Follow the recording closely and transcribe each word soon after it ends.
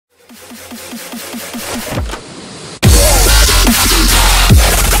So,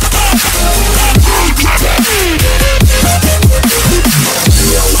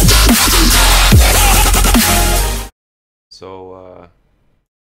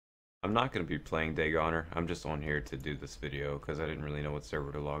 I'm not going to be playing Dagoner. I'm just on here to do this video because I didn't really know what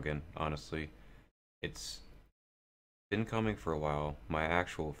server to log in, honestly. It's been coming for a while. My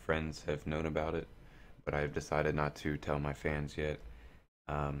actual friends have known about it, but I've decided not to tell my fans yet.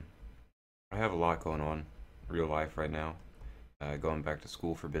 I have a lot going on real life right now. Going back to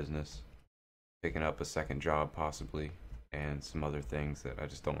school for business, picking up a second job possibly, and some other things that I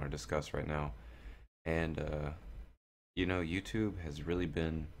just don't want to discuss right now. And, you know, YouTube has really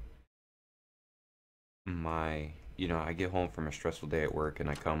been I get home from a stressful day at work and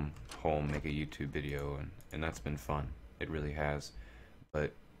I come home, make a YouTube video, and that's been fun. It really has.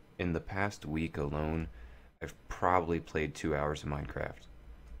 But in the past week alone, I've probably played 2 hours of Minecraft.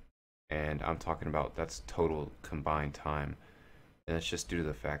 And I'm talking about that's total combined time. And it's just due to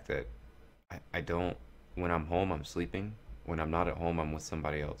the fact that I don't, when I'm home, I'm sleeping. When I'm not at home, I'm with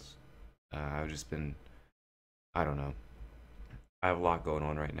somebody else. I've just been, I don't know. I have a lot going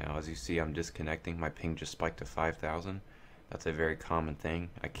on right now. As you see, I'm disconnecting. My ping just spiked to 5,000. That's a very common thing.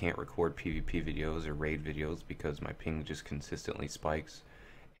 I can't record PvP videos or raid videos because my ping just consistently spikes.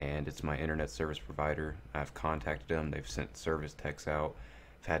 And it's my internet service provider. I've contacted them. They've sent service techs out.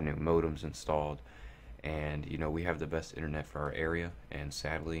 I've had new modems installed. And, you know, we have the best internet for our area. And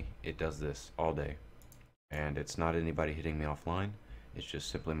sadly, it does this all day. And it's not anybody hitting me offline. It's just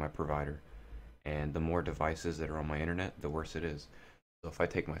simply my provider. And the more devices that are on my internet, the worse it is. So if I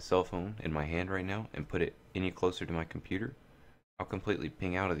take my cell phone in my hand right now and put it any closer to my computer, I'll completely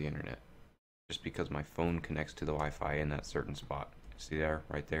ping out of the internet. Just because my phone connects to the Wi-Fi in that certain spot. See there?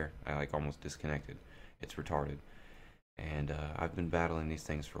 Right there? I like almost disconnected. It's retarded. And I've been battling these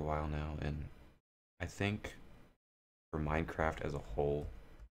things for a while now. And I think for Minecraft as a whole,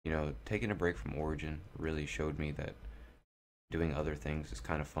 you know, taking a break from Origin really showed me that doing other things is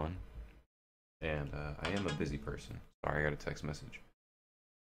kind of fun. And I am a busy person. Sorry, I got a text message.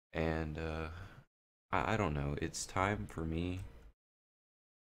 And I don't know. It's time for me.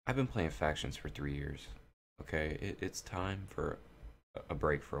 I've been playing factions for 3 years. Okay, it's time for a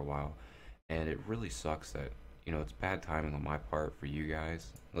break for a while. And it really sucks that, you know, it's bad timing on my part for you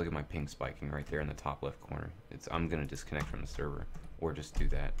guys. Look at my ping spiking right there in the top left corner. I'm gonna disconnect from the server or just do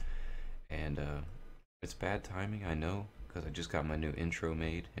that. And it's bad timing, I know, because I just got my new intro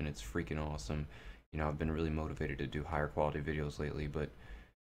made and it's freaking awesome. You know, I've been really motivated to do higher quality videos lately, but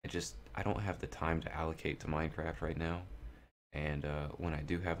I don't have the time to allocate to Minecraft right now. And when I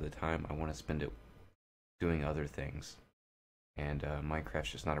do have the time, I want to spend it doing other things. And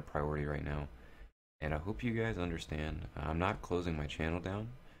Minecraft's just not a priority right now. And I hope you guys understand. I'm not closing my channel down,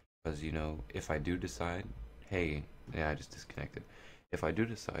 because, you know, if I do decide, hey, yeah, I just disconnected. If I do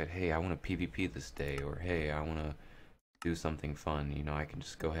decide, hey, I want to PvP this day, or hey, I want to do something fun, you know, I can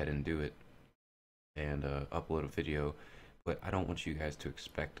just go ahead and do it and upload a video. But I don't want you guys to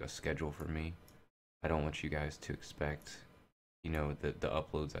expect a schedule from me. I don't want you guys to expect, you know, the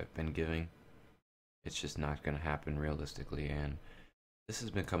uploads I've been giving. It's just not going to happen realistically. And this has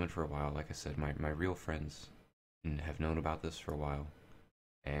been coming for a while. Like I said, my real friends have known about this for a while.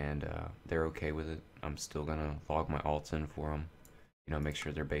 And they're okay with it. I'm still going to log my alts in for them. You know, make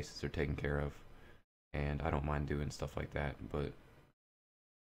sure their bases are taken care of. And I don't mind doing stuff like that. But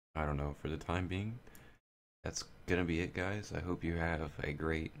I don't know, for the time being, that's gonna be it, guys. I hope you have a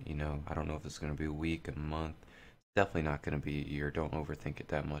great, you know, I don't know if it's gonna be a week, a month. It's definitely not gonna be a year. Don't overthink it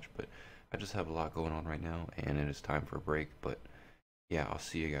that much. But I just have a lot going on right now, and it is time for a break. But yeah, I'll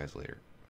see you guys later.